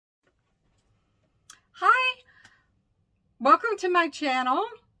Welcome to my channel,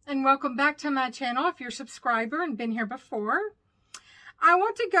 and welcome back to my channel if you're a subscriber and been here before. I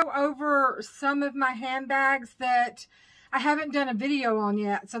want to go over some of my handbags that I haven't done a video on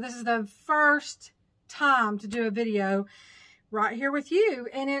yet. So this is the first time to do a video right here with you,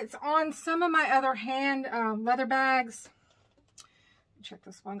 and it's on some of my other leather bags. Check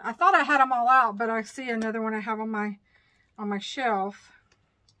this one. I thought I had them all out, but I see another one I have on my shelf.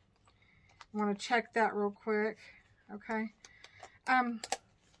 I want to check that real quick. Okay.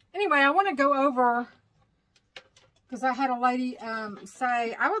 Anyway, I want to go over, because I had a lady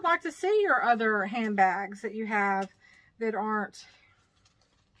say, I would like to see your other handbags that you have that aren't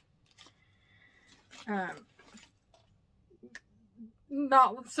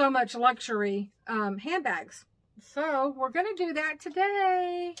not so much luxury handbags. So we're going to do that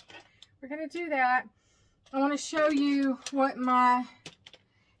today. We're going to do that. I want to show you what my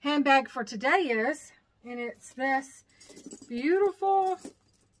handbag for today is, and it's this beautiful,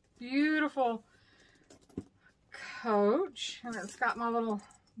 beautiful Coach, and it's got my little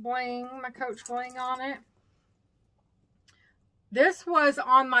bling, my Coach bling on it. This was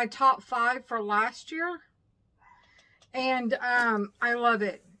on my top 5 for last year, and I love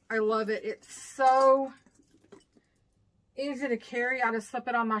it. I love it. It's so easy to carry. I just slip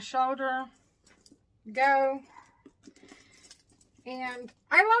it on my shoulder, go. And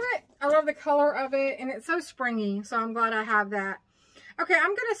I love it. I love the color of it, and it's so springy, so I'm glad I have that. Okay,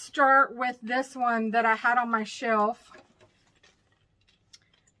 I'm going to start with this one that I had on my shelf.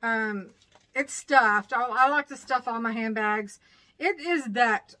 It's stuffed. I like to stuff all my handbags. It is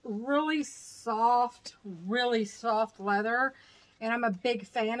that really soft leather, and I'm a big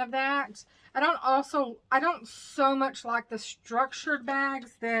fan of that. I don't so much like the structured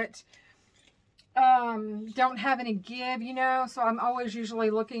bags that don't have any give, you know, so I'm always usually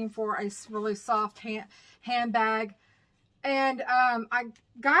looking for a really soft handbag. And I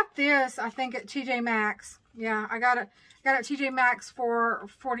got this, I think, at TJ Maxx. Yeah, I got it at TJ Maxx for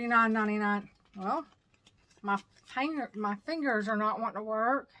 $49.99. Well, my fingers are not wanting to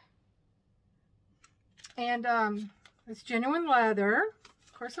work. And it's genuine leather.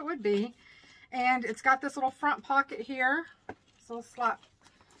 Of course it would be. And it's got this little front pocket here. This little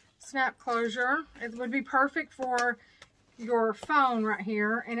snap closure. It would be perfect for your phone right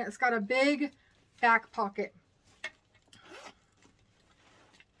here, and it's got a big back pocket,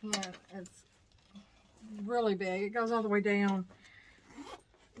 and it's really big. It goes all the way down.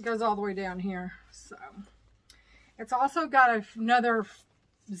 It goes all the way down here. So it's also got another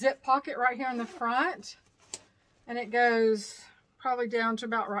zip pocket right here in the front, and it goes probably down to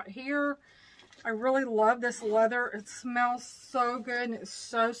about right here. I really love this leather. It smells so good, and it's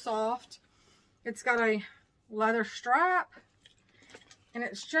so soft. It's got a leather strap, and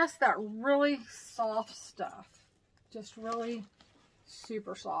it's just that really soft stuff. Just really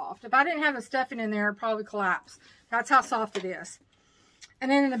super soft. If I didn't have the stuffing in there, it'd probably collapse. That's how soft it is. And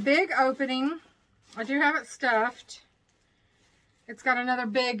then in the big opening, I do have it stuffed. It's got another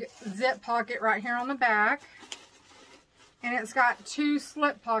big zip pocket right here on the back. And it's got 2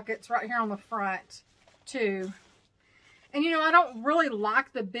 slip pockets right here on the front, too. And, you know, I don't really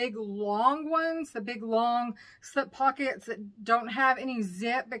like the big, long ones, the big, long slip pockets that don't have any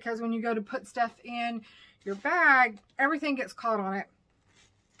zip, because when you go to put stuff in your bag, everything gets caught on it.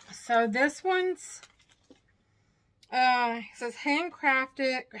 So this one's, it says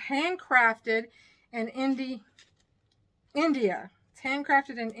handcrafted in India. It's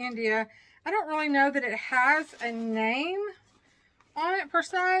handcrafted in India. I don't really know that it has a name on it per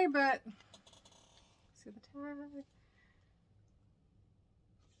se, but see the tag.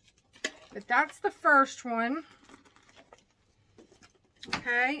 But that's the first one.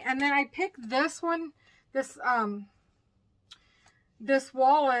 Okay, and then I picked this one. This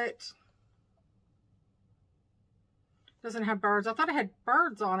wallet doesn't have birds. I thought it had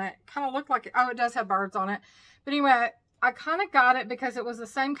birds on it. Kind of looked like it. Oh, it does have birds on it. But anyway, I kind of got it because it was the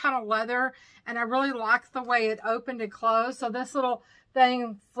same kind of leather, and I really liked the way it opened and closed. So this little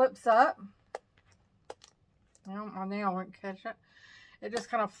thing flips up. Well, my nail won't catch it. It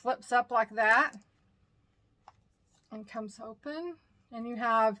just kind of flips up like that and comes open. And you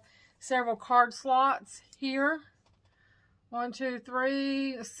have several card slots here. 1, 2,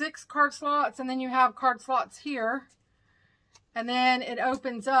 3, 6 card slots, and then you have card slots here. And then it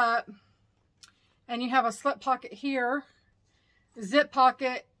opens up, and you have a slip pocket here, zip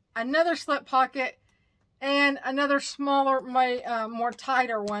pocket, another slip pocket, and another smaller, more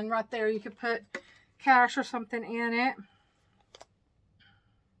tighter one right there. You could put cash or something in it.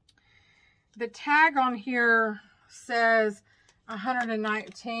 The tag on here says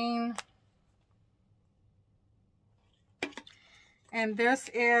 $119. And this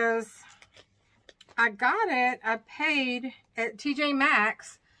is, I got it, I paid at TJ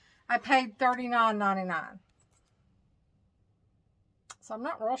Maxx, I paid $39.99. So I'm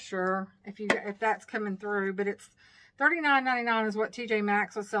not real sure if that's coming through, but it's $39.99 is what TJ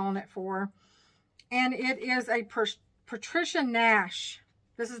Maxx was selling it for. And it is a Patricia Nash.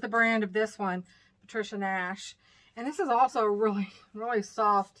 This is the brand of this one, Patricia Nash. And this is also really, really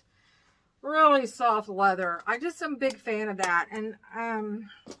soft leather. I just am a big fan of that. And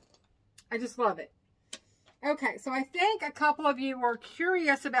I just love it. Okay, so I think a couple of you were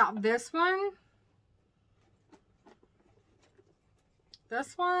curious about this one.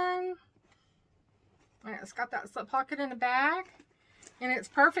 This one. Yeah, it's got that slip pocket in the back. And it's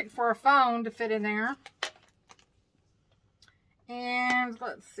perfect for a phone to fit in there. And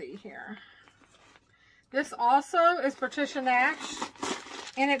let's see here. This also is Patricia Nash.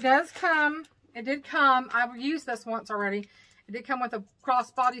 And it does come, it did come, I've used this once already. It did come with a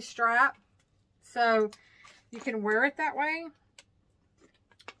crossbody strap. So you can wear it that way.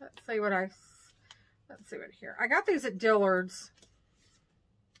 Let's see what here. I got these at Dillard's.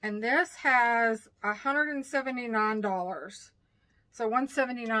 And this has $179. So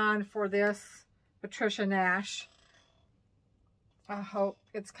 $179 for this Patricia Nash. I hope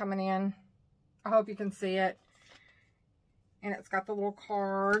it's coming in. I hope you can see it. And it's got the little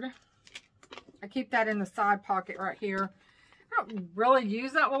card. I keep that in the side pocket right here. I don't really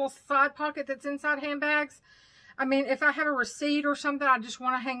use that little side pocket that's inside handbags. I mean, if I have a receipt or something I just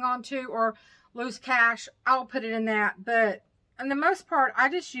want to hang on to or lose cash, I'll put it in that. But on the most part, I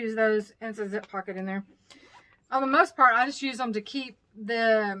just use those, and it's a zip pocket in there. On the most part, I just use them to keep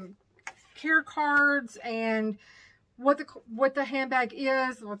the care cards and what the handbag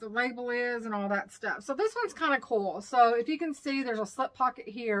is, what the label is, and all that stuff. So this one's kind of cool. So if you can see, there's a slip pocket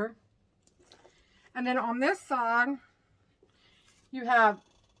here. And then on this side, you have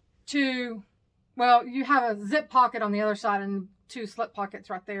you have a zip pocket on the other side and two slip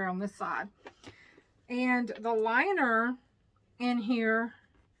pockets right there on this side. And the liner in here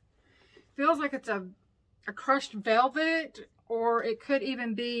feels like it's a crushed velvet, or it could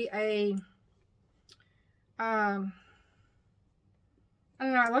even be a I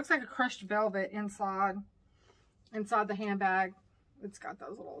don't know, it looks like a crushed velvet inside the handbag. It's got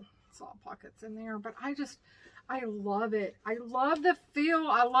those little soft pockets in there, but I love it. I love the feel.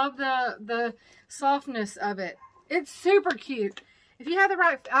 I love the softness of it. It's super cute. If you have the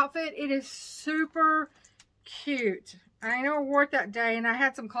right outfit, it is super cute. I know I wore it that day, and I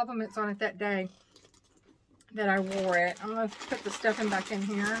had some compliments on it that day that I wore it. I'm going to put the stuffing back in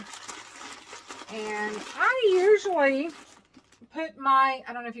here. And I usually put I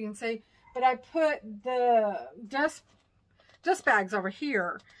don't know if you can see, but I put the dust bags over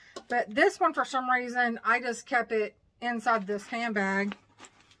here. But this one, for some reason, I just kept it inside this handbag.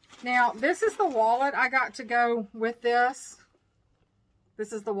 Now, this is the wallet I got to go with this.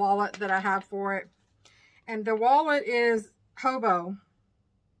 This is the wallet that I have for it. And the wallet is Hobo.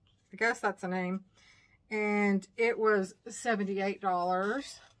 I guess that's the name. And it was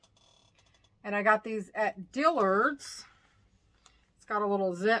 $78. And I got these at Dillard's. It's got a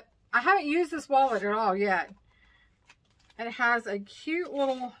little zip. I haven't used this wallet at all yet. And it has a cute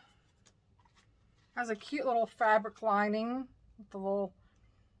little fabric lining with the little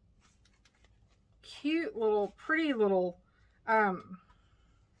cute little pretty little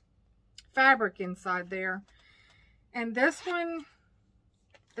fabric inside there. And this one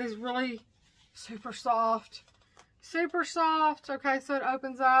is really super soft. Super soft. Okay, so it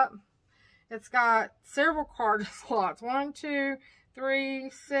opens up. It's got several card slots. 1, 2, 3,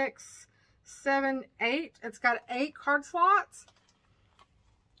 6, 7, 8. It's got 8 card slots.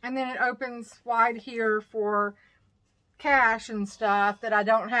 And then it opens wide here for cash and stuff that I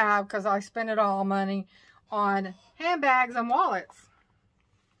don't have because I spend it all money on handbags and wallets.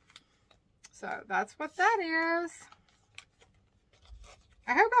 So that's what that is.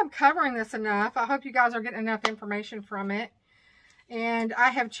 I hope I'm covering this enough. I hope you guys are getting enough information from it. And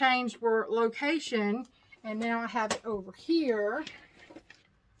I have changed for location, and now I have it over here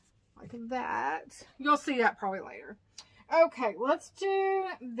like that. You'll see that probably later. Okay, let's do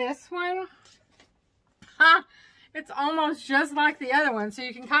this one. It's almost just like the other one, so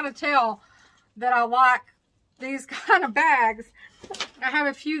you can kind of tell that I like these kind of bags. I have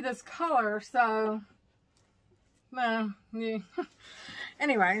a few this color, so yeah.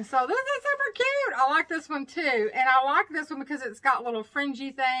 Anyway, so this is super cute. I like this one too. And I like this one because it's got little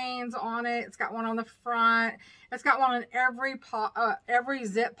fringy things on it. It's got one on the front. It's got one in every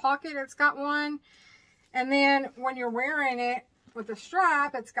zip pocket. It's got one. And then when you're wearing it with the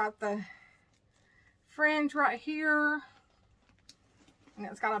strap, it's got the fringe right here. And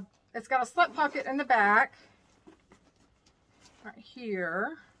it's got a slip pocket in the back. Right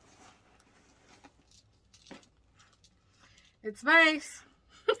here. It's base.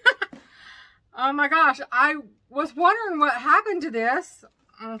 Oh my gosh, I was wondering what happened to this.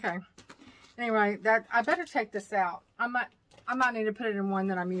 Okay. Anyway, I better take this out. I might need to put it in one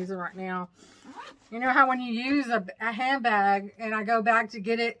that I'm using right now. You know how when you use a handbag and I go back to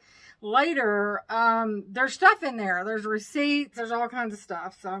get it later, there's stuff in there. There's receipts, there's all kinds of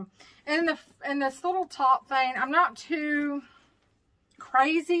stuff. So, and this little top thing, I'm not too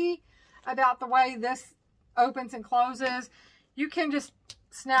crazy about the way this opens and closes. You can just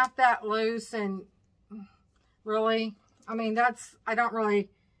snap that loose and really, I mean, I don't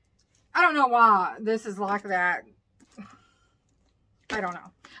know why this is like that. I don't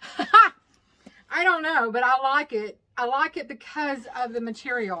know. I don't know, but I like it. I like it because of the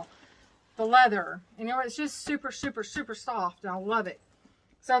material, the leather. You know, it's just super, super, super soft, and I love it.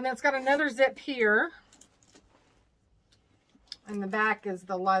 So then it's got another zip here. And the back is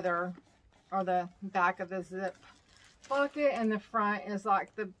the leather, or the back of the zip pocket, and the front is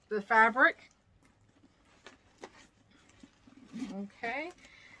like the fabric. Okay.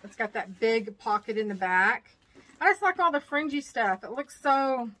 It's got that big pocket in the back. I just like all the fringy stuff. It looks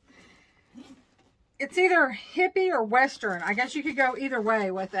so... It's either hippie or Western. I guess you could go either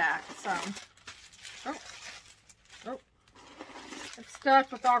way with that. So, it's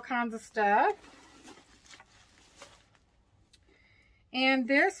stuffed with all kinds of stuff. And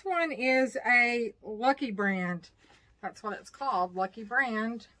this one is a Lucky brand. That's what it's called, Lucky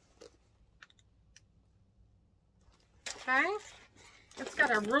brand. Okay. It's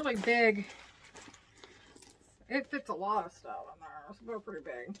got a really big... It fits a lot of stuff in there. It's pretty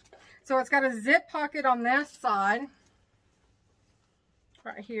big. So it's got a zip pocket on this side.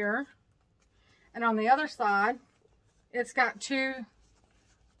 Right here. And on the other side, it's got two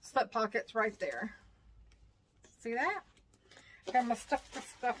slip pockets right there. See that? Okay, I'm going to stuff this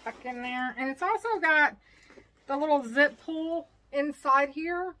stuff back in there. And it's also got the little zip pull inside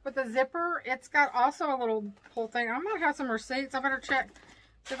here with the zipper. It's got also a little pull thing. I might have some receipts. I better check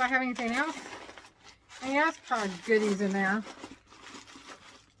if I have anything else. And yeah, it's probably goodies in there.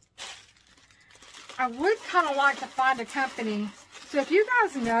 I would kind of like to find a company. So if you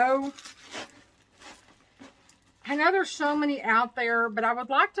guys know, I know there's so many out there, but I would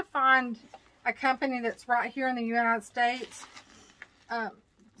like to find a company that's right here in the United States.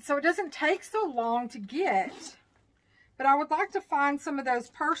 So it doesn't take so long to get. But I would like to find some of those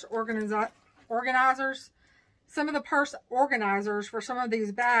purse organizers. Some of the purse organizers for some of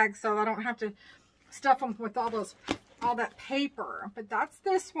these bags, so I don't have to stuff them with all that paper. But that's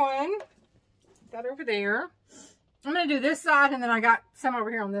this one. That over there. I'm going to do this side, and then I got some over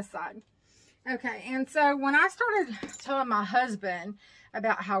here on this side. Okay, and so when I started telling my husband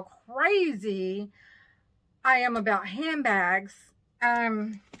about how crazy I am about handbags,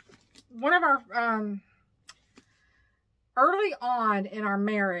 one of our, early on in our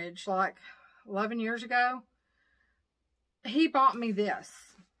marriage, like 11 years ago, he bought me this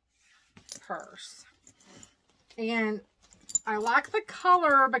purse. And I like the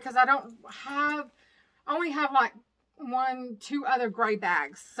color because I only have like 2 other gray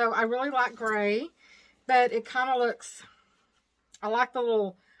bags. So I really like gray, but it kind of looks, I like the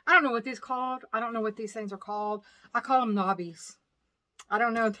little, I don't know what these called. I don't know what these things are called. I call them knobbies. I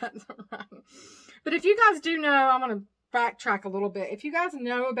don't know if that's right. But if you guys do know, I'm going to backtrack a little bit. If you guys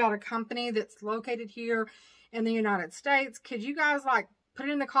know about a company that's located here in the United States, could you guys like put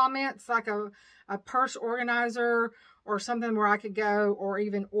it in the comments, like a purse organizer or something where I could go or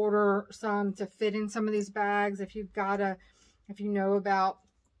even order some to fit in some of these bags. If you know about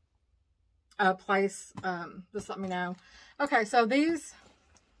a place, just let me know. Okay, so these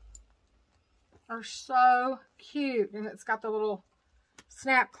are so cute, and it's got the little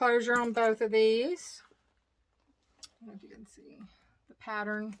snap closure on both of these. I don't know if you can see the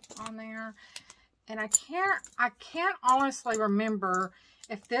pattern on there. And I can't honestly remember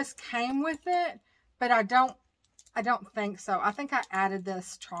if this came with it, but I don't think so. I think I added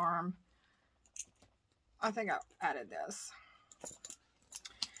this charm. I think I added this.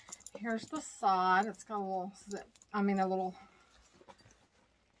 Here's the side. It's got a little zip, a little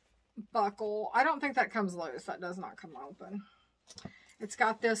buckle. I don't think that comes loose. That does not come open. It's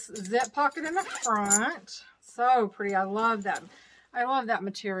got this zip pocket in the front. So pretty. I love that. I love that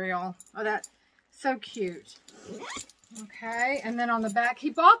material. Oh, that's so cute. Okay, and then on the back, he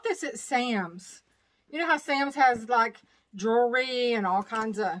bought this at Sam's. You know how Sam's has like jewelry and all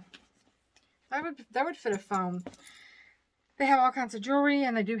kinds of, that would fit a phone. They have all kinds of jewelry,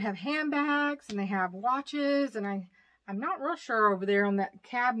 and they do have handbags, and they have watches, and I I'm not real sure over there on that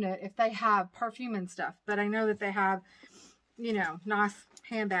cabinet if they have perfume and stuff, but I know that they have, you know, nice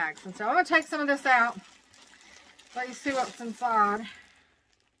handbags. And so I'm going to take some of this out. Let you see what's inside.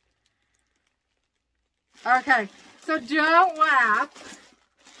 Okay, so don't laugh.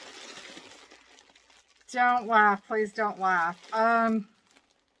 Don't laugh. Please don't laugh. A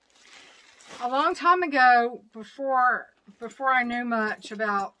long time ago, before I knew much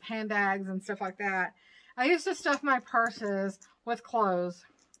about handbags and stuff like that, I used to stuff my purses with clothes.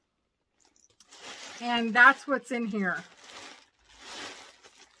 And that's what's in here.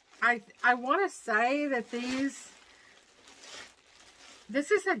 I want to say that this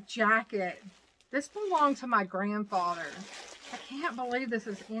is a jacket. This belonged to my grandfather. I can't believe this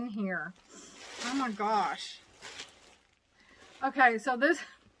is in here. Oh my gosh. Okay, so this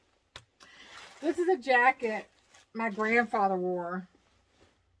is a jacket my grandfather wore.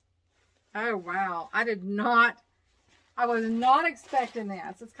 Oh wow. I was not expecting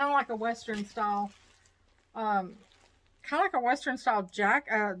this. It's kind of like a Western style,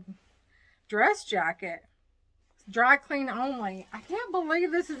 dress jacket. Dry clean only. I can't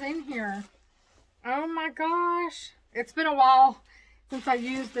believe this is in here. Oh my gosh. It's been a while since I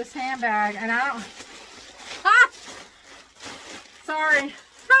used this handbag, and I don't... Sorry.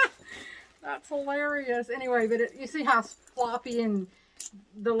 That's hilarious. Anyway, but you see how floppy and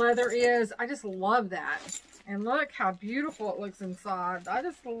the leather is? I just love that. And look how beautiful it looks inside. I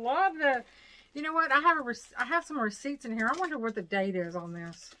just love the... You know what? I have some receipts in here. I wonder what the date is on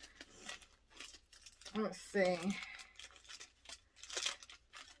this. Let's see.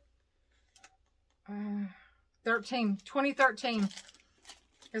 2013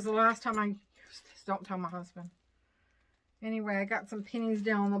 is the last time I used this. Don't tell my husband. Anyway, I got some pennies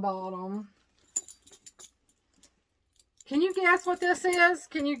down the bottom. Can you guess what this is?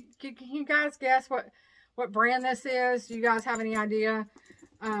 Can you guys guess what brand this is? Do you guys have any idea?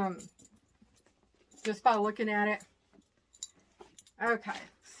 Just by looking at it. Okay,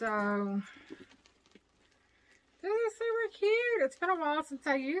 so this is super cute. It's been a while since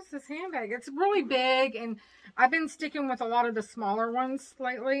I used this handbag. It's really big, and I've been sticking with a lot of the smaller ones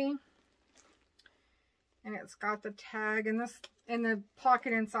lately. And it's got the tag in the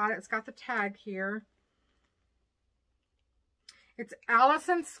pocket inside. It's got the tag here. It's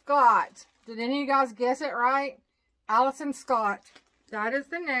Allison Scott. Did any of you guys guess it right? Allison Scott. That is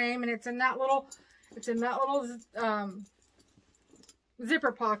the name, and it's in that little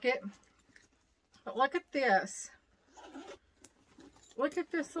zipper pocket. But look at this. Look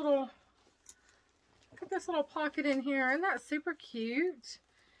at this little pocket in here. Isn't that super cute?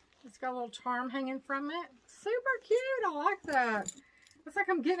 It's got a little charm hanging from it. Super cute. I like that. It's like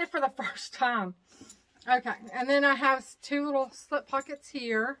I'm getting it for the first time. Okay. And then I have two little slip pockets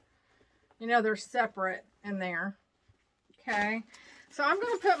here. You know, they're separate in there. Okay. So I'm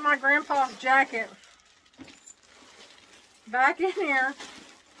going to put my grandpa's jacket back in here.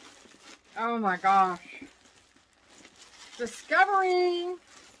 Oh my gosh. Discovery.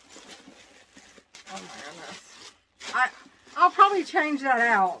 Oh my goodness. I'll probably change that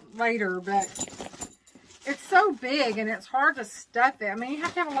out later, but it's so big and it's hard to stuff it. I mean, you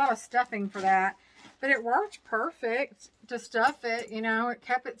have to have a lot of stuffing for that, but it worked perfect to stuff it. You know, it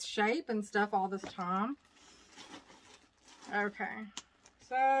kept its shape and stuff all this time. Okay,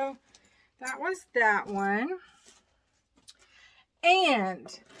 so that was that one.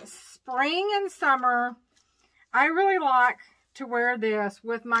 And spring and summer, I really like to wear this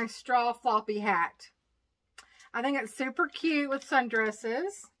with my straw floppy hat. I think it's super cute with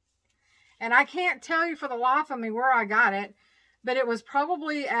sundresses. And I can't tell you for the life of me where I got it, but it was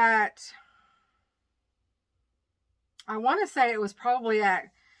probably at, I want to say it was probably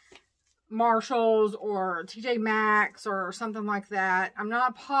at Marshall's or TJ Maxx or something like that. I'm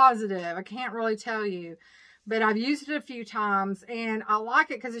not positive. I can't really tell you. But I've used it a few times, and I like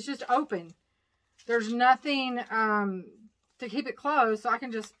it because it's just open. There's nothing to keep it closed, so I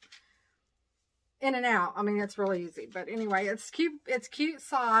can just in and out. I mean, it's really easy. But anyway, it's cute. It's cute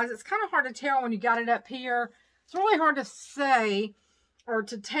size. It's kind of hard to tell when you got it up here. It's really hard to say or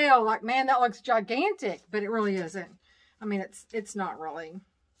to tell, like, man, that looks gigantic. But it really isn't. I mean, it's not really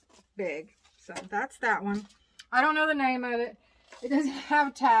big. So that's that one. I don't know the name of it. It doesn't have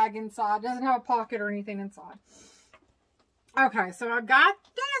a tag inside. It doesn't have a pocket or anything inside. Okay, so I got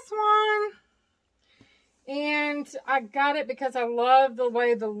this one. And I got it because I love the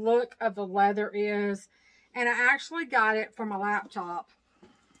way the look of the leather is. And I actually got it for my laptop.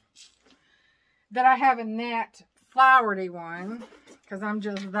 That I have a net flowery one. Because I'm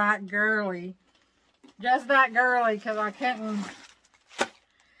just that girly. Just that girly because I couldn't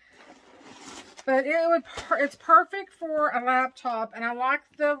But it's perfect for a laptop, and I like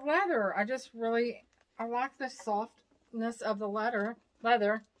the leather. I like the softness of the leather.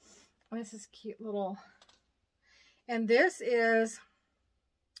 This is cute little, and this is,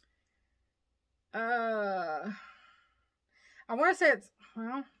 I want to say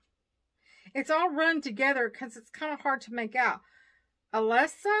it's all run together because it's kind of hard to make out.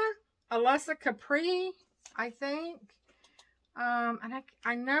 Alessa Capri, I think. And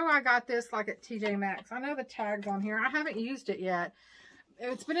I know I got this like at TJ Maxx. I know the tag's on here. I haven't used it yet.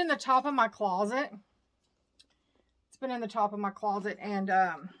 It's been in the top of my closet. And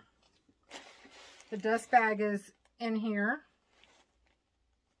the dust bag is in here.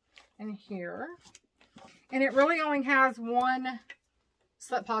 And here. And it really only has one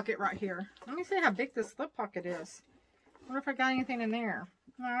slip pocket right here. Let me see how big this slip pocket is. I wonder if I got anything in there.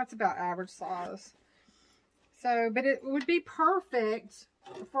 No, it's about average size. So, but it would be perfect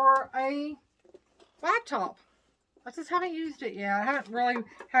for a laptop. I just haven't used it yet. I haven't really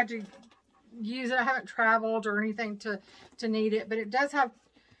had to use it. I haven't traveled or anything to need it. But it does have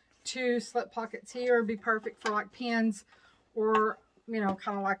 2 slip pockets here. It'd be perfect for like pens or, you know,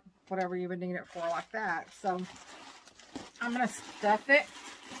 kind of like whatever you would need it for like that. So, I'm going to stuff it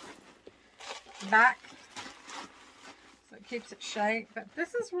back so it keeps its shape. But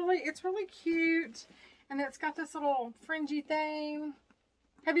this is it's really cute. And it's got this little fringy thing.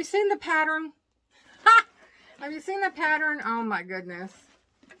 Have you seen the pattern? Ha! Have you seen the pattern? Oh my goodness.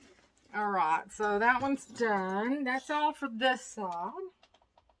 Alright, so that one's done. That's all for this side.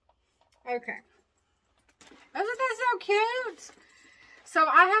 Okay. Isn't that so cute? So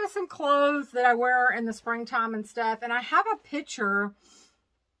I have some clothes that I wear in the springtime and stuff. And I have a picture.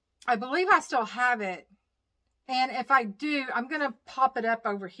 I believe I still have it. And if I do, I'm going to pop it up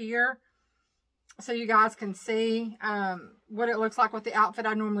over here, so you guys can see what it looks like with the outfit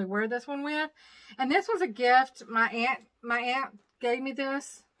I normally wear this one with. And this was a gift. My aunt gave me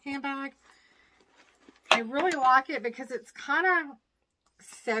this handbag. I really like it because it's kind of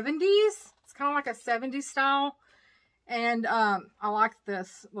 70s. It's kind of like a 70s style. And I like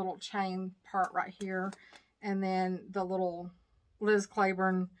this little chain part right here. And then the little Liz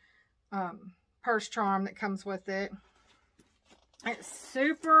Claiborne purse charm that comes with it. It's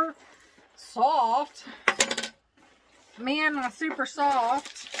super soft. Man, my super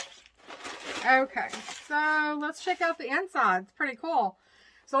soft. Okay, so let's check out the inside. It's pretty cool.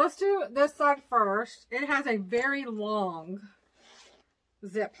 So let's do this side first. It has a very long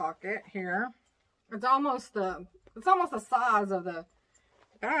zip pocket here. It's almost the size of the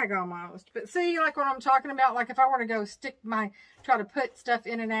bag almost. But see, like what I'm talking about, like if I were to go try to put stuff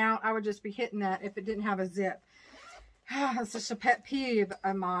in and out, I would just be hitting that if it didn't have a zip. It's just a pet peeve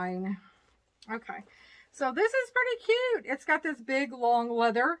of mine. Okay, so this is pretty cute. It's got this big long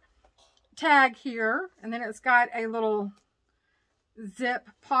leather tag here, and then it's got a little zip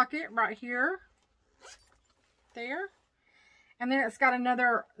pocket right here, there, and then it's got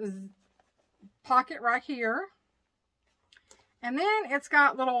another pocket right here, and then it's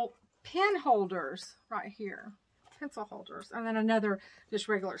got little pen holders right here, pencil holders, and then another just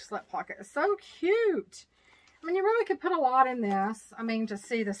regular slip pocket. It's so cute. I mean, you really could put a lot in this. I mean, to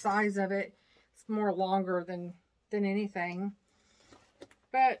see the size of it, it's more longer than anything.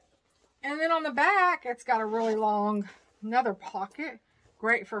 But, and then on the back, it's got a really long, another pocket.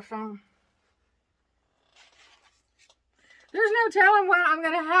 Great for phone. There's no telling what I'm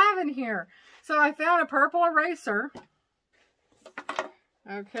going to have in here. So I found a purple eraser.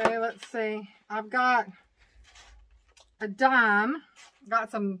 Okay, let's see. I've got a dime.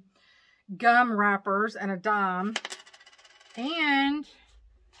 Got some gum wrappers and a dime. And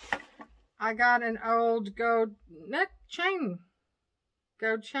I got an old gold chain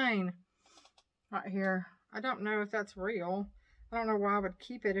right here. I don't know if that's real. I don't know why I would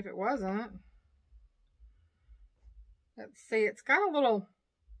keep it if it wasn't. Let's see. It's got a little,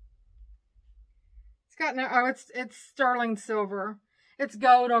 it's got no, oh, it's sterling silver. It's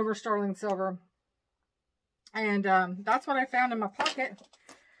gold over sterling silver. And that's what I found in my pocket.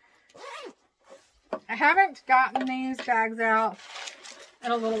 I haven't gotten these bags out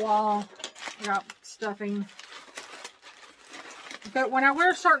in a little while. I got stuffing. But when I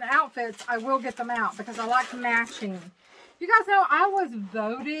wear certain outfits, I will get them out because I like matching. You guys know I was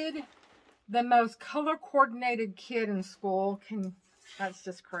voted the most color coordinated kid in school. That's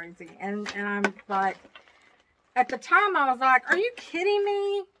just crazy. And I'm like, at the time I was like, are you kidding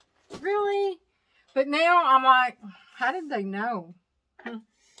me? Really? But now I'm like, how did they know?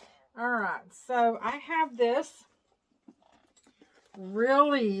 Alright, so I have this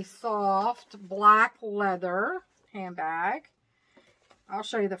really soft black leather handbag. I'll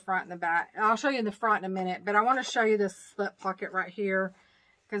show you the front and the back. I'll show you the front in a minute, but I want to show you this slip pocket right here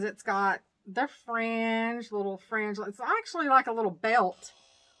because it's got the fringe, little fringe. It's actually like a little belt.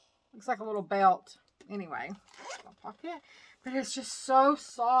 Looks like a little belt. Anyway, pocket, but it's just so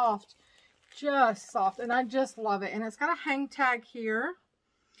soft, just soft, and I just love it. And it's got a hang tag here,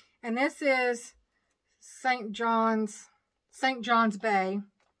 and this is St. John's Bay.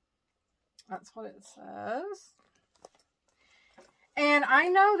 That's what it says. And I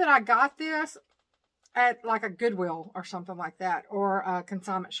know that I got this at like a Goodwill or something like that, or a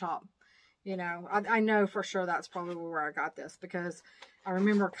consignment shop. You know, I know for sure that's probably where I got this because I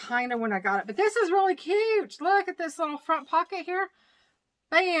remember kind of when I got it. But this is really cute. Look at this little front pocket here.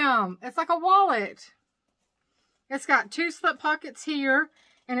 Bam! It's like a wallet. It's got 2 slip pockets here,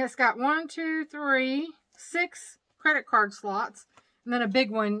 and it's got 1, 2, 3, 6 credit card slots, and then a big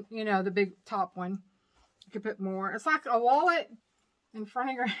one, you know, the big top one. You could put more. It's like a wallet in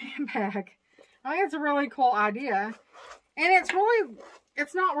front of your handbag. I think it's a really cool idea. And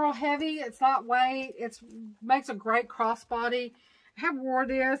it's not real heavy. It's lightweight. It makes a great crossbody. I have wore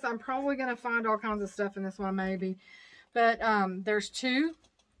this. I'm probably going to find all kinds of stuff in this one maybe. But there's two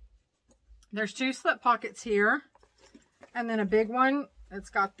slip pockets here. And then a big one. It's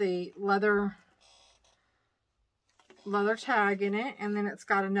got the leather tag in it. And then it's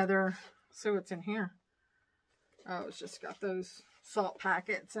got another, so it's in here. Oh, it's just got those salt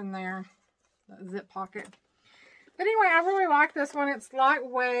packets in there. Zip pocket. But anyway, I really like this one. It's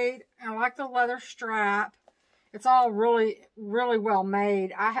lightweight. I like the leather strap. It's all really, really well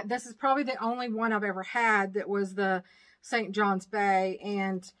made. This is probably the only one I've ever had that was the St. John's Bay.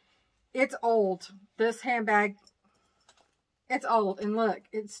 And it's old. This handbag, it's old. And look,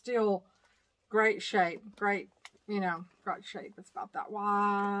 it's still great shape. Great, you know, great shape. It's about that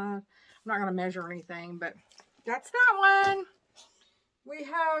wide. I'm not going to measure anything, but that's that one. We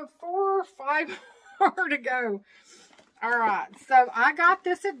have 4 or 5 more to go. All right, so I got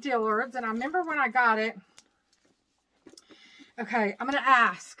this at Dillard's, and I remember when I got it. Okay, I'm going to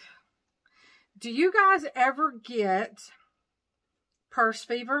ask, do you guys ever get purse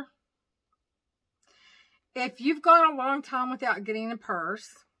fever? If you've gone a long time without getting a purse,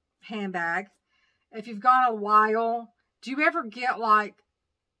 handbag, if you've gone a while, do you ever get like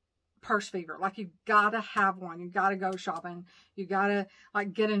purse fever? Like you gotta have one. You gotta go shopping. You gotta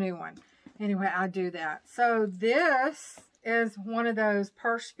like get a new one. Anyway, I do that. So this is one of those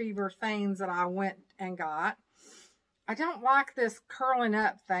purse fever things that I went and got. I don't like this curling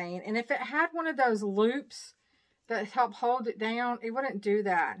up thing. And if it had one of those loops that help hold it down, it wouldn't do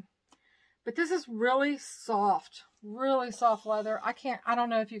that. But this is really soft leather. I don't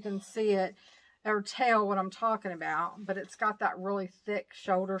know if you can see it or tell what I'm talking about, but it's got that really thick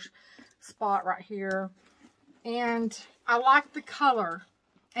shoulder spot right here. And I like the color.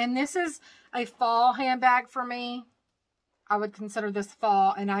 And this is a fall handbag for me. I would consider this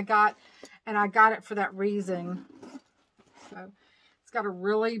fall, and I got it for that reason. So it's got a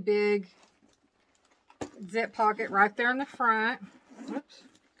really big zip pocket right there in the front. Oops,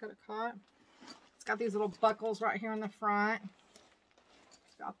 got it caught. It's got these little buckles right here in the front.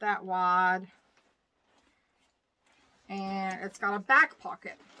 It's got that wide. And it's got a back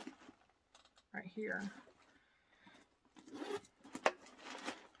pocket right here.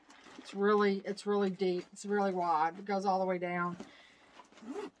 It's really deep. It's really wide. It goes all the way down.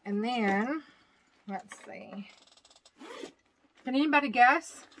 And then, let's see. Can anybody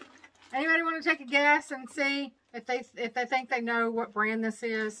guess? Anybody want to take a guess and see if they think they know what brand this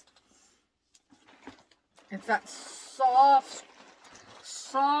is? It's that soft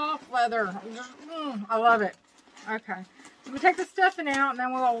leather. I love it. Okay. So we take the stuffing out and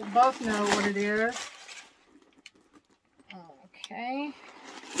then we'll both know what it is. Okay.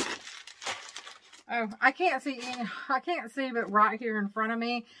 Oh, I can't see but right here in front of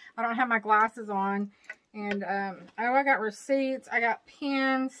me. I don't have my glasses on. And oh, I got receipts, I got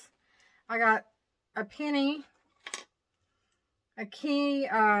pins, I got a penny, a key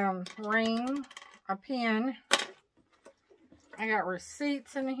ring, a pin. I got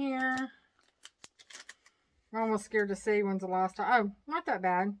receipts in here. I'm almost scared to see when's the last time. Oh, not that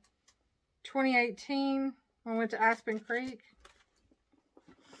bad. 2018, I went to Aspen Creek.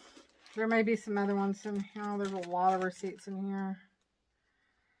 There may be some other ones in here. Oh, there's a lot of receipts in here.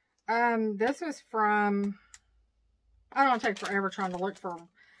 This was from, I don't want to take forever trying to look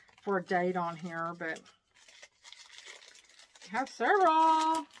for a date on here, but I have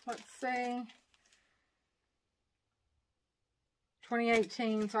several. Let's see.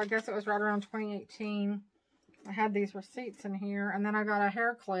 2018, so I guess it was right around 2018. I had these receipts in here, and then I got a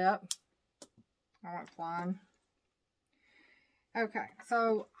hair clip. I went flying. Okay,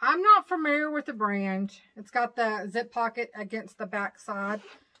 so I'm not familiar with the brand. It's got the zip pocket against the back side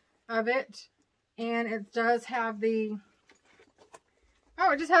of it. And it does have the,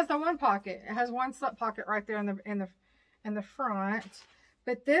 oh, it just has the one pocket. It has one slip pocket right there in the front.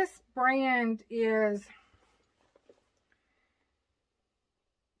 But this brand is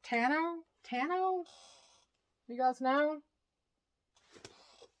Tano? You guys know?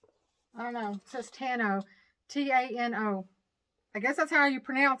 I don't know. It says Tano. T-A-N-O. I guess that's how you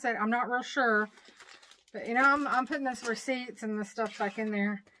pronounce it. I'm not real sure. But, you know, I'm putting this receipts and this stuff back in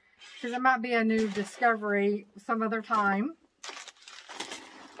there. Because it might be a new discovery some other time.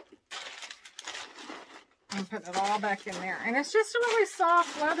 I'm putting it all back in there. And it's just a really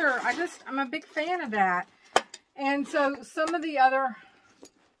soft leather. I'm a big fan of that. And so some of the other,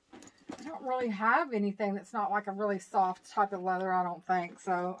 I don't really have anything that's not like a really soft type of leather, I don't think.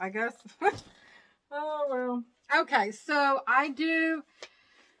 So I guess, oh well. Okay, so I do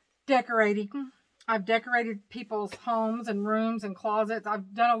decorating. I've decorated people's homes and rooms and closets.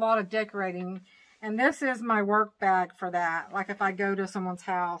 I've done a lot of decorating. And this is my work bag for that. Like if I go to someone's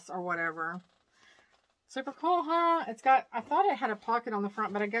house or whatever. Super cool, huh? It's got, I thought it had a pocket on the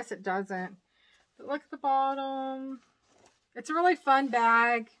front, but I guess it doesn't. But look at the bottom. It's a really fun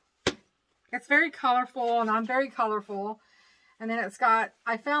bag. It's very colorful, and I'm very colorful. And then it's got,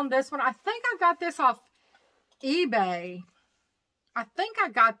 I found this one. I think I got this off eBay. I think I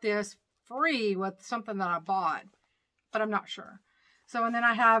got this free with something that I bought, but I'm not sure. So, and then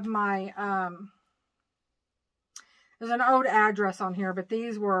I have my, there's an old address on here, but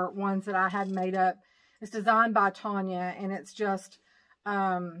these were ones that I had made up. It's designed by Tonya, and it's just,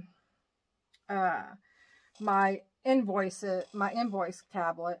 my invoice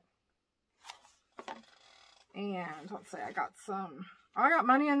tablet. And let's see, I got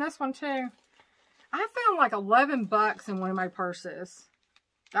money in this one too. I found like 11 bucks in one of my purses.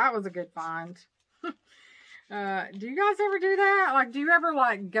 That was a good find. Do you guys ever do that? Like, do you ever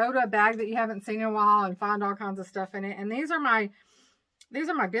like go to a bag that you haven't seen in a while and find all kinds of stuff in it? And these are my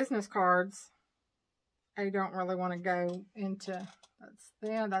business cards. I don't really want to go into,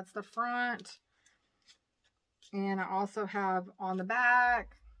 that's the front. And I also have on the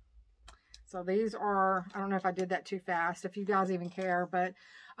back. So these are, I don't know if I did that too fast, if you guys even care, but,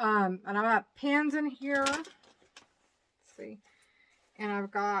 and I've got pins in here. Let's see. And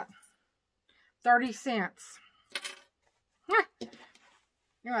I've got 30 cents.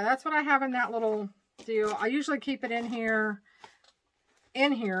 Anyway, that's what I have in that little deal. I usually keep it in here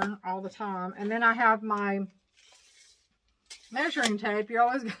all the time. And then I have my measuring tape. You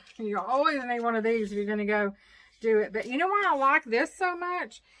always need one of these if you're going to go do it. But you know why I like this so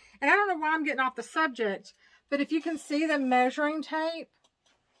much? And I don't know why I'm getting off the subject, but if you can see the measuring tape,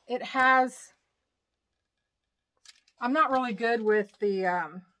 it has, I'm not really good with the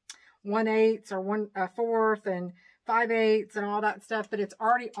 1/8 or 1/4 and 5/8 and all that stuff, but it's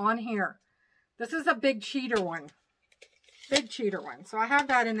already on here. This is a big cheater one. Big cheater one. So I have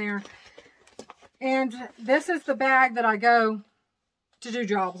that in there. And this is the bag that I go to do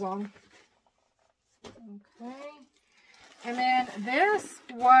jobs on. Okay. And then this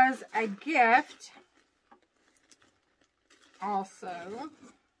was a gift also.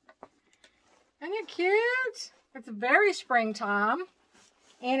 Isn't it cute? It's very springtime.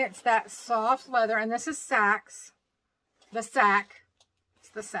 And it's that soft leather. And this is Saks. The sack. It's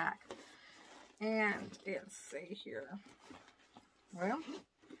the sack. And let's see here. Well,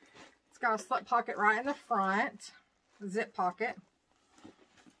 it's got a slip pocket right in the front. Zip pocket.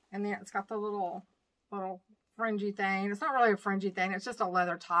 And then it's got the little fringy thing. It's not really a fringy thing. It's just a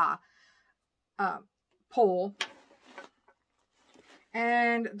leather tie pull.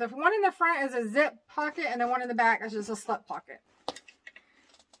 And the one in the front is a zip pocket, and the one in the back is just a slip pocket.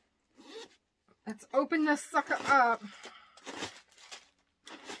 Let's open this sucker up.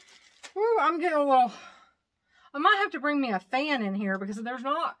 Woo, I'm getting a little, I might have to bring me a fan in here because there's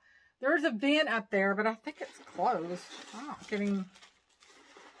a vent up there, but I think it's closed. I'm not getting,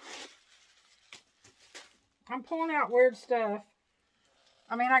 I'm pulling out weird stuff.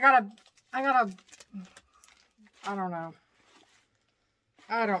 I mean, I gotta, I don't know.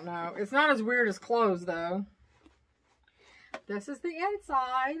 I don't know. It's not as weird as clothes, though. This is the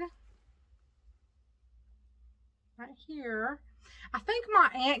inside. Right here. I think my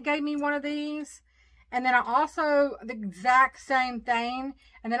aunt gave me one of these. And then I also, the exact same thing.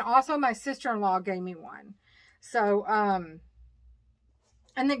 And then also my sister-in-law gave me one. So, and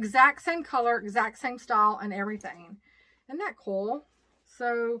the exact same color, exact same style, and everything. Isn't that cool?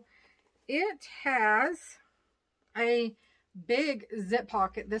 So, it has a big zip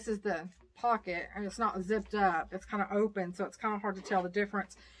pocket. This is the pocket, and it's not zipped up. It's kind of open, so it's kind of hard to tell the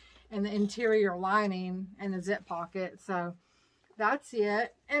difference in the interior lining and the zip pocket. So that's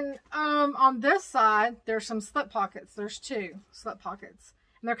it. And on this side, there's some slip pockets. There's 2 slip pockets,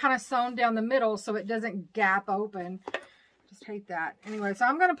 and they're kind of sewn down the middle so it doesn't gap open. Just hate that. Anyway, so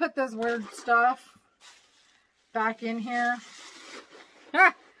I'm going to put this weird stuff back in here.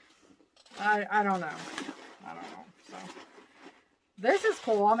 I don't know. So this is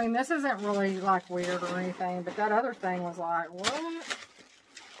cool. I mean, this isn't really like weird or anything, but that other thing was like, what?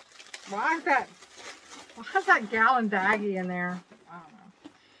 Why is that gallon baggie in there? I don't know.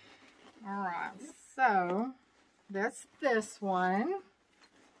 All right, so that's this one,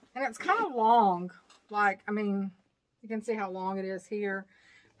 and it's kind of long. Like, I mean, you can see how long it is here,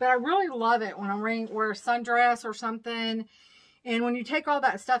 but I really love it when I'm wearing a sundress or something. And when you take all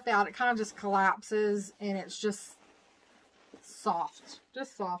that stuff out, it kind of just collapses, and it's just soft.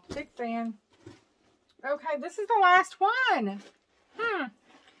 Just soft. Big fan. Okay, this is the last one.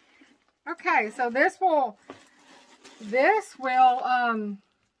 Okay, so this will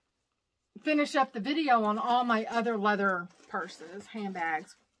finish up the video on all my other leather purses,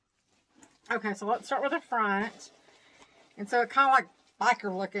 handbags. Okay, so let's start with the front. And so it kind of like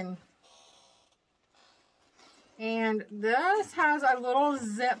biker looking. And this has a little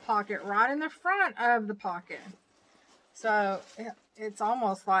zip pocket right in the front of the pocket. So it's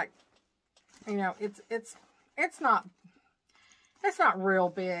almost like, you know, it's not real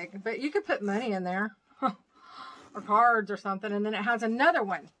big, but you could put money in there or cards or something. And then it has another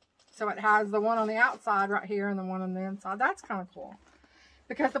one. So it has the one on the outside right here and the one on the inside. That's kind of cool,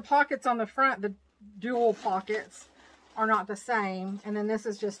 because the pockets on the front, the dual pockets, are not the same. And then this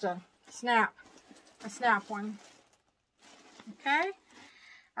is just a snap one. Okay.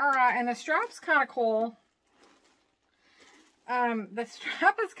 All right. And the strap's kind of cool. The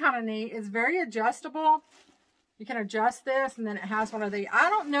strap is kind of neat. It's very adjustable. You can adjust this, and then it has one of the, I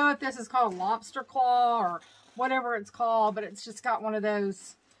don't know if this is called lobster claw or whatever it's called, but it's just got one of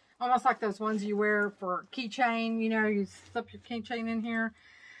those, almost like those ones you wear for keychain. You know, you slip your keychain in here.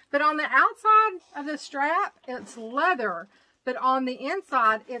 But on the outside of the strap, it's leather. But on the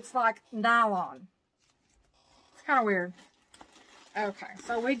inside, it's like nylon. It's kind of weird. Okay,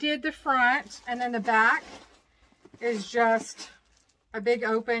 so we did the front, and then the back is just a big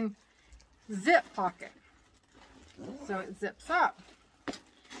open zip pocket. So it zips up.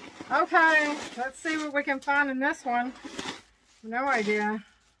 Okay, let's see what we can find in this one. No idea.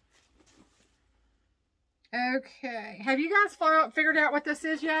 Okay, have you guys figured out what this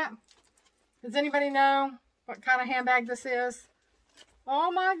is yet? Does anybody know what kind of handbag this is?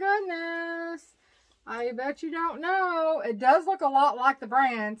 Oh my goodness. I bet you don't know. It does look a lot like the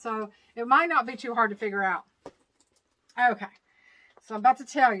brand, so it might not be too hard to figure out. Okay, so I'm about to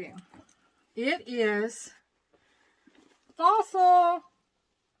tell you. It is Fossil.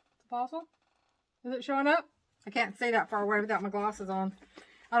 Fossil? Is it showing up? I can't see that far away without my glasses on.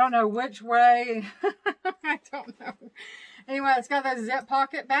 I don't know which way. I don't know. Anyway, it's got that zip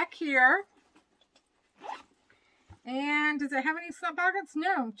pocket back here. And does it have any slip pockets?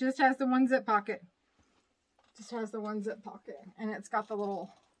 No, just has the one zip pocket. Just has the one zip pocket. And it's got the little,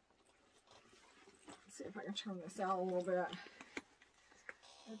 let's see if I can turn this out a little bit.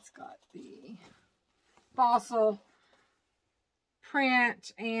 It's got the Fossil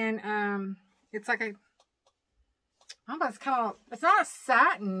print, and it's like a, I don't know, it's kind of, it's not a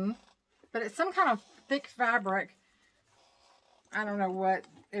satin, but it's some kind of thick fabric. I don't know what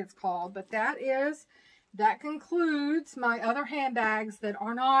it's called, but that concludes my other handbags that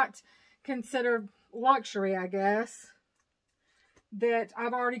are not considered luxury, I guess. That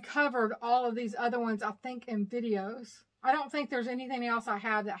I've already covered all of these other ones, I think, in videos. I don't think there's anything else I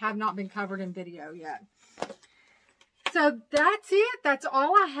have that have not been covered in video yet. So that's it. That's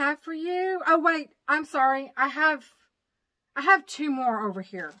all I have for you. Oh wait, I'm sorry. I have 2 more over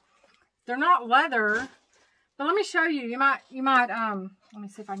here. They're not leather, but let me show you. You might let me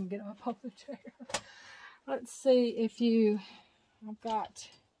see if I can get up on the chair. Let's see if you,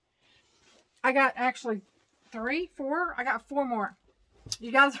 I got actually 3, 4. I got 4 more.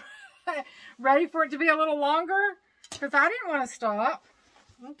 You guys ready for it to be a little longer? Because I didn't want to stop.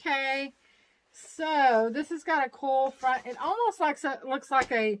 Okay. So this has got a cool front. It almost looks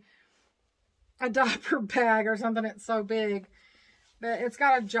like a diaper bag or something. It's so big. But it's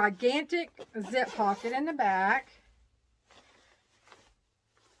got a gigantic zip pocket in the back.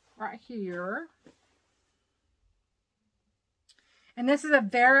 Right here. And this is a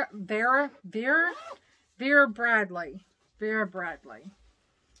Vera Bradley. Vera Bradley.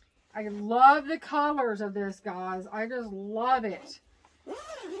 I love the colors of this, guys. I just love it.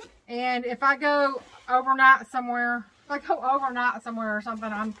 And if I go overnight somewhere, or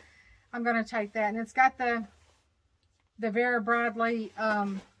something, I'm going to take that. And it's got the Vera Bradley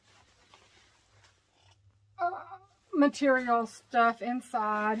material stuff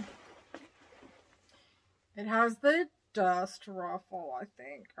inside. It has the dust ruffle, I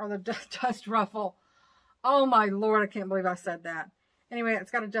think, or the dust ruffle. Oh my Lord, I can't believe I said that. Anyway,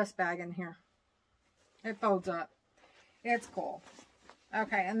 it's got a dust bag in here. It folds up. It's cool.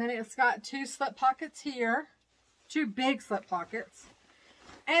 Okay, and then it's got 2 slip pockets here. 2 big slip pockets.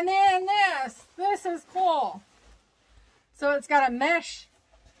 And then this is cool. So it's got a mesh.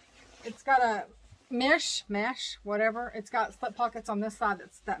 It's got a mesh, whatever. It's got slip pockets on this side.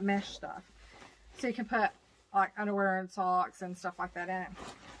 That's that mesh stuff. So you can put like underwear and socks and stuff like that in it.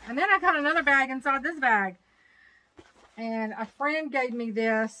 And then I got another bag inside this bag. And a friend gave me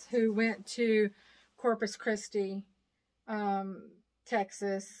this who went to Corpus Christi,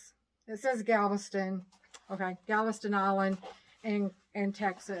 Texas. It says Galveston. Okay, Galveston Island in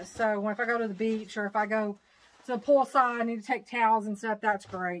Texas. So if I go to the beach or if I go to the poolside, I need to take towels and stuff. That's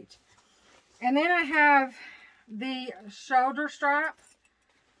great. And then I have the shoulder strap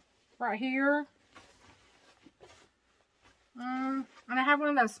right here. And I have one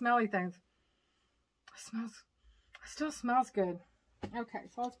of those smelly things. It still smells good. Okay,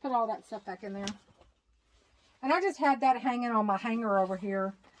 so let's put all that stuff back in there. And I just had that hanging on my hanger over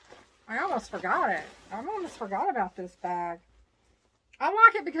here. I almost forgot it. I almost forgot about this bag. I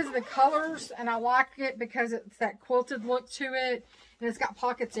like it because of the colors, and I like it because it's that quilted look to it, and it's got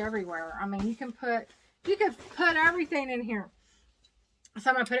pockets everywhere. I mean, you can put everything in here. So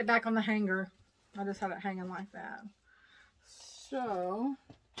I'm going to put it back on the hanger. I just had it hanging like that. So,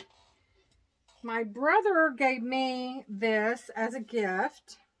 my brother gave me this as a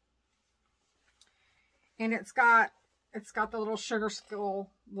gift. And it's got the little sugar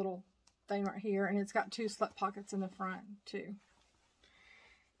skull little thing right here. And it's got 2 slip pockets in the front too.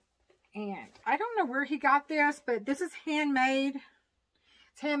 And I don't know where he got this, but this is handmade.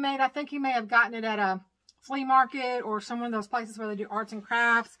 It's handmade. I think he may have gotten it at a flea market or some of those places where they do arts and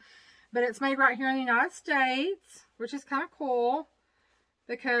crafts. But it's made right here in the United States, which is kind of cool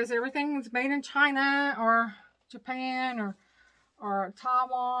because everything's made in China or Japan or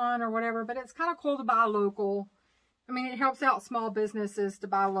Taiwan or whatever. But it's kind of cool to buy local. I mean, it helps out small businesses to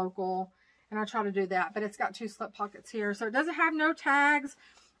buy local, and I try to do that. But it's got 2 slip pockets here, so it doesn't have no tags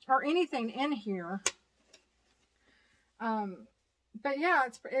or anything in here. But yeah,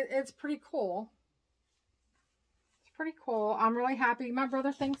 it's pretty cool. It's pretty cool. I'm really happy. My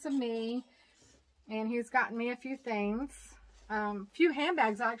brother thinks of me, and he's gotten me a few things. Few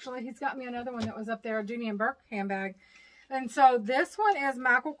handbags, actually. He's got me another one that was up there, a Dooney & Burke handbag. And so this one is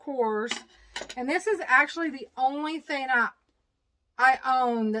Michael Kors, and this is actually the only thing I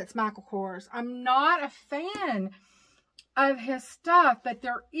own that's Michael Kors. I'm not a fan of his stuff, but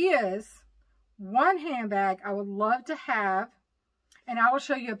there is one handbag I would love to have, and I will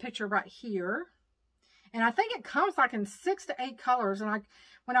show you a picture right here. And I think it comes like in 6 to 8 colors. And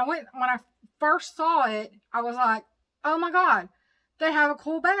when I first saw it, I was like, oh my God, they have a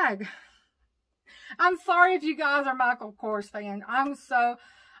cool bag. I'm sorry if you guys are Michael Kors fans. I'm so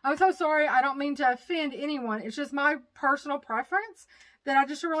sorry. I don't mean to offend anyone. It's just my personal preference that I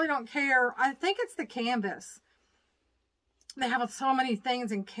just really don't care. I think it's the canvas. They have so many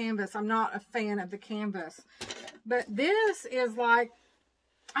things in canvas. I'm not a fan of the canvas. But this is like,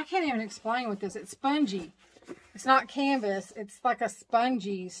 I can't even explain what this is. It's spongy. It's not canvas. It's like a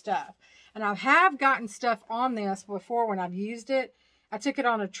spongy stuff. And I have gotten stuff on this before when I've used it. I took it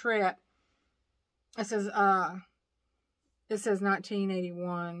on a trip. It says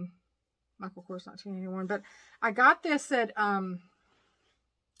 1981. Michael Kors 1981. But I got this at, I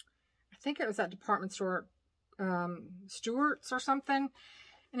think it was at department store, Stewart's or something.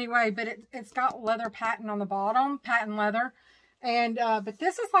 Anyway, but it's got leather patent on the bottom, patent leather. And, but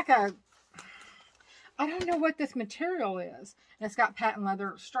this is like I don't know what this material is. And it's got patent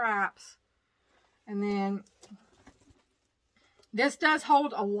leather straps. And then this does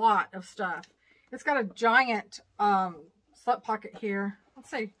hold a lot of stuff. It's got a giant slip pocket here.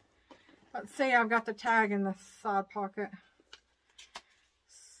 Let's see. I've got the tag in the side pocket.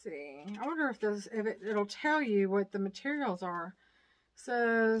 Let's see. I wonder if it'll tell you what the materials are. It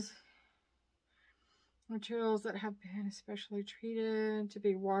says materials that have been especially treated to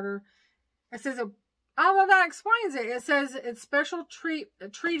be water. It says well, that explains it. It says it's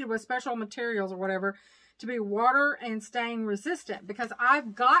treated with special materials or whatever to be water and stain resistant, because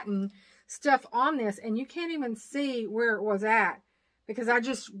I've gotten stuff on this and you can't even see where it was at because I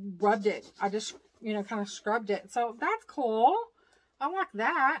just rubbed it. I just, kind of scrubbed it. So that's cool. I like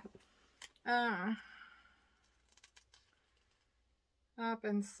that. Up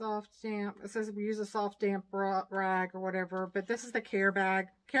and soft damp. It says we use a soft damp rag or whatever, but this is the care bag,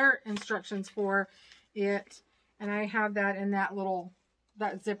 care instructions for it. And I have that in that little,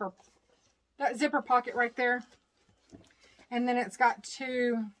 that zipper pocket right there. And then it's got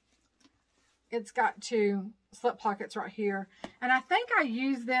two slip pockets right here. And I think I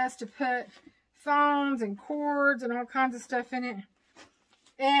use this to put phones and cords and all kinds of stuff in it.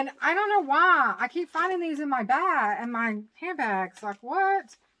 And I don't know why. I keep finding these in my bag, in my handbags. Like,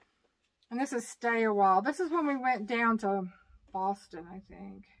 what? And this is stay a while. This is when we went down to Boston, I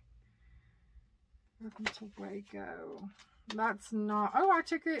think. Welcome to Waco. That's not... Oh, I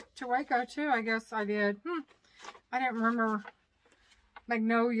took it to Waco, too. I guess I did. I didn't remember.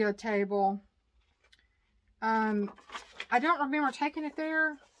 Magnolia table. I don't remember taking it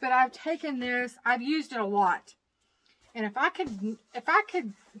there, but I've taken this. I've used it a lot. And if I knew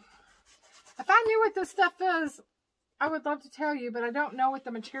what this stuff is, I would love to tell you, but I don't know what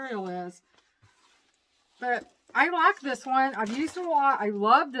the material is. But I like this one. I've used it a lot. I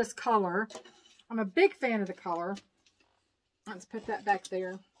love this color. I'm a big fan of the color. Let's put that back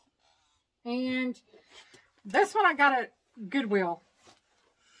there. And this one I got at Goodwill.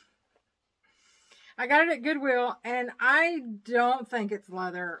 I got it at Goodwill, and I don't think it's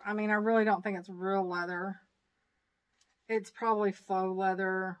leather. I mean, I really don't think it's real leather. It's probably faux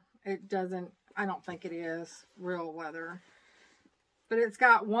leather. I don't think it is real leather. But it's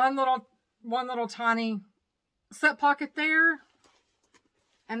got one little tiny slip pocket there.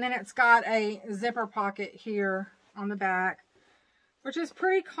 And then it's got a zipper pocket here on the back, which is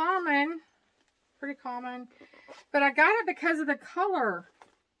pretty common. Pretty common. But I got it because of the color.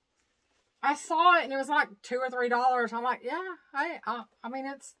 I saw it and it was like $2 or $3. I'm like, yeah, I mean,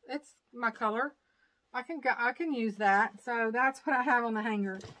 it's my color. I can use that. So that's what I have on the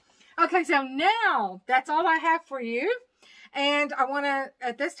hanger. Okay, so now that's all I have for you. And I want to,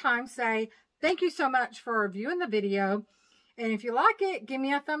 at this time, say thank you so much for viewing the video. And if you like it, give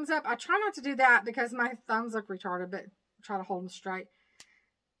me a thumbs up. I try not to do that because my thumbs look retarded, but try to hold them straight.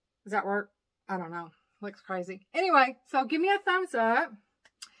 Does that work? I don't know. Looks crazy. Anyway, so give me a thumbs up.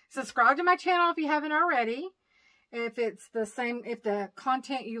 Subscribe to my channel if you haven't already. If it's the same, if the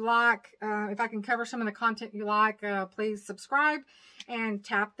content you like, if I can cover some of the content you like, please subscribe and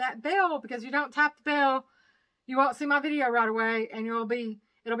tap that bell, because if you don't tap the bell, you won't see my video right away, and it'll be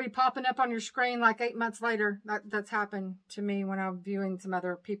popping up on your screen like 8 months later. That's happened to me when I'm viewing some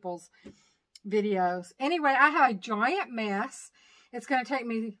other people's videos. Anyway, I have a giant mess. It's going to take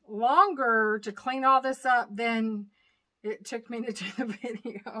me longer to clean all this up than it took me to do the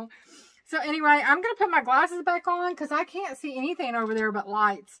video. So anyway, I'm going to put my glasses back on because I can't see anything over there but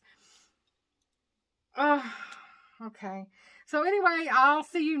lights. Okay. So anyway, I'll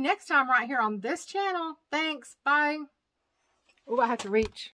see you next time right here on this channel. Thanks. Bye. Oh, I have to reach.